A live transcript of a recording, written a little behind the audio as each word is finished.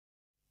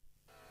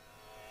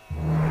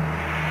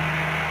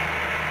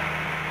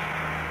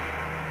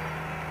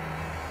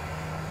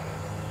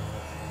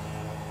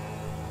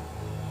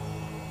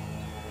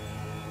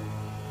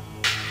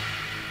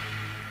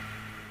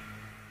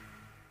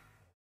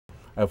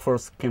I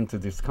first came to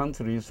these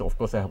countries, of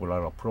course, I have a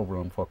lot of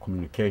problem for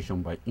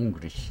communication by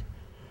English.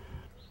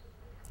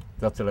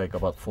 That's like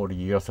about 40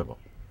 years ago.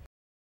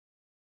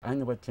 I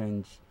never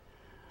changed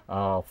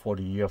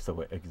 40 years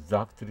ago,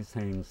 exactly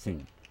same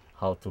thing.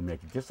 How to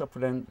make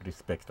discipline,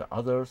 respect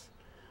others.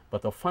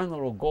 But the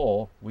final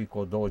goal, we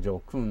call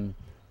dojo-kun,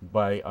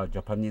 by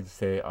Japanese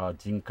say,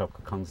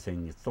 jinkaku kansei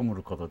ni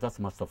tsutomu koto. That's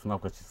Master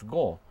Funakochi's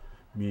goal,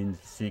 means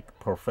seek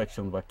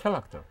perfection by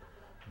character.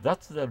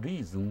 That's the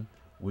reason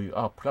we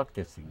are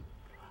practicing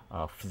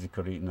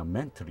physically and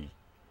mentally,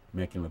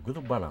 making a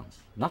good balance.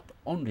 Not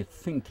only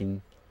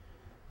thinking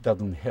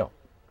doesn't help,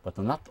 but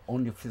not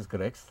only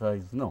physical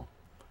exercise, no.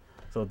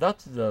 So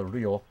that's the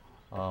real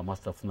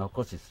Master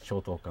Funakochi's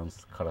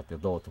Shotokan's Karate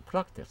Do to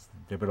practice,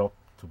 develop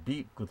to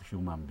be good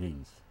human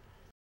beings.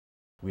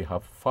 We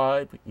have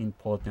 5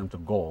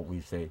 important goals.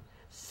 We say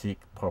seek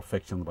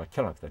perfection by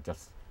character,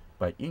 just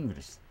by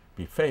English.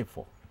 Be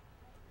faithful,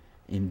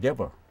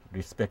 endeavor,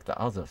 respect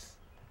others,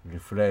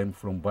 refrain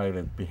from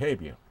violent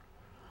behavior.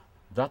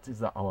 That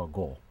is our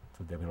goal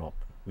to develop.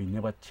 We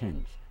never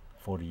change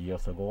 40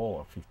 years ago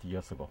or 50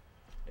 years ago.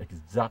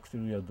 Exactly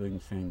we are doing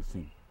the same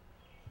thing.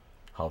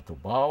 How to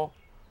bow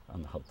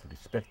and how to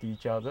respect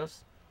each other.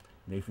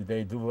 If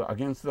they do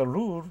against the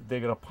rule, they're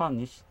going to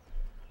punish,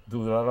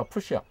 do a lot of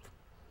push-up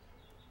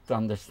to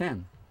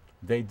understand.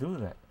 They do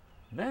that.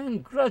 Then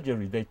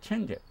gradually they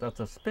change it. That's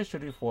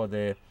especially for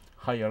the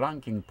higher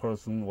ranking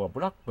person or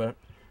black belt,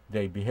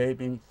 they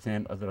behaving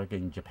same as like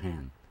in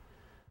Japan.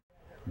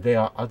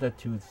 Their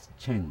attitudes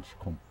change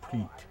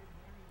complete.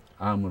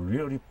 I'm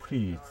really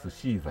pleased to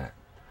see that.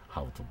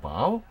 How to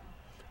bow,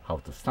 how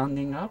to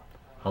standing up,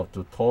 how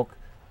to talk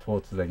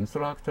towards the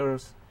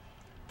instructors.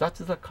 That's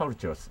the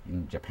cultures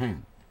in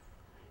Japan.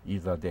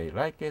 Either they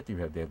like it,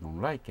 either they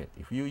don't like it.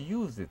 If you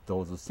use it,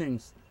 those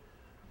things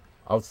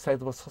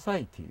outside of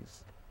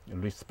societies,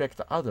 respect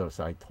others,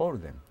 I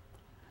told them.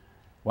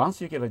 Once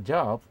you get a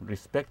job,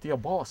 respect your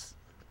boss.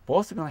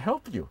 Boss is going to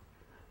help you.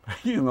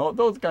 You know,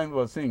 those kind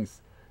of things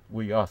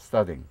we are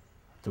studying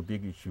to be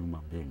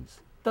human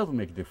beings. Doesn't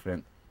make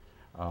difference.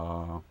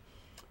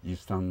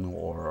 Eastern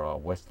or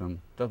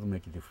Western, doesn't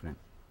make a difference.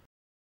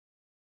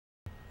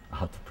 I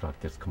have to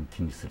practice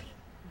continuously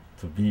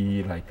to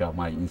be like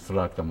my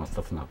instructor,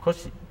 Master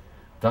Funakoshi.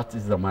 That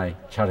is my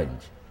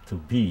challenge, to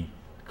be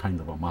kind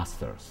of a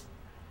masters.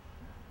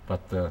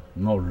 But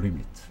no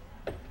limit,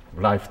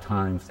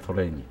 lifetime's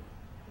training.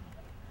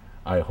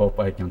 I hope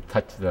I can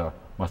touch the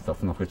Master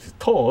Funakoshi's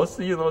toes,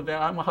 you know,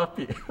 then I'm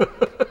happy.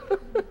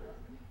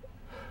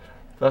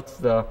 That's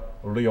the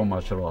real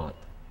martial art.